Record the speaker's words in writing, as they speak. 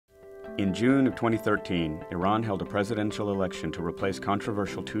In June of 2013, Iran held a presidential election to replace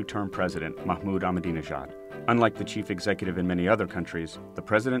controversial two-term president Mahmoud Ahmadinejad. Unlike the chief executive in many other countries, the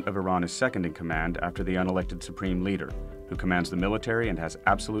president of Iran is second in command after the unelected supreme leader, who commands the military and has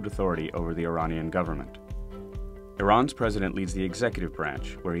absolute authority over the Iranian government. Iran's president leads the executive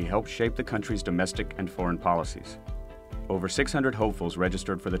branch, where he helps shape the country's domestic and foreign policies. Over 600 hopefuls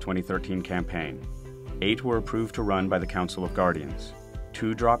registered for the 2013 campaign. 8 were approved to run by the Council of Guardians.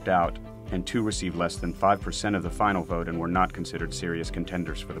 2 dropped out, and 2 received less than 5% of the final vote and were not considered serious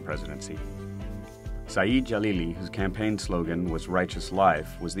contenders for the presidency. Saeed Jalili, whose campaign slogan was Righteous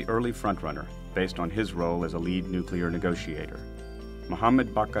Life, was the early frontrunner, based on his role as a lead nuclear negotiator.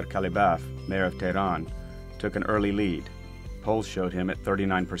 Mohammad Bakr Kalibaf, mayor of Tehran, took an early lead. Polls showed him at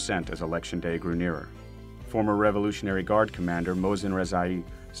 39% as election day grew nearer. Former Revolutionary Guard commander Mohsen Rezai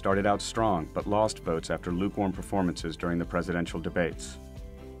started out strong but lost votes after lukewarm performances during the presidential debates.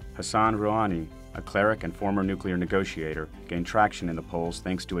 Hassan Rouhani, a cleric and former nuclear negotiator, gained traction in the polls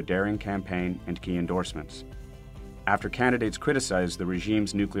thanks to a daring campaign and key endorsements. After candidates criticized the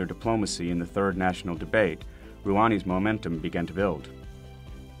regime's nuclear diplomacy in the third national debate, Rouhani's momentum began to build.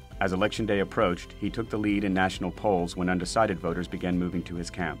 As election day approached, he took the lead in national polls when undecided voters began moving to his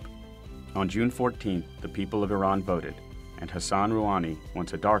camp. On June 14th, the people of Iran voted, and Hassan Rouhani,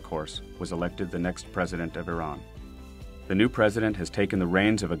 once a dark horse, was elected the next president of Iran. The new president has taken the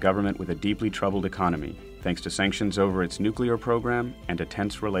reins of a government with a deeply troubled economy, thanks to sanctions over its nuclear program and a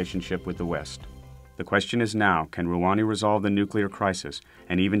tense relationship with the West. The question is now, can Rouhani resolve the nuclear crisis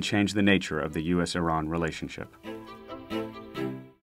and even change the nature of the U.S.-Iran relationship?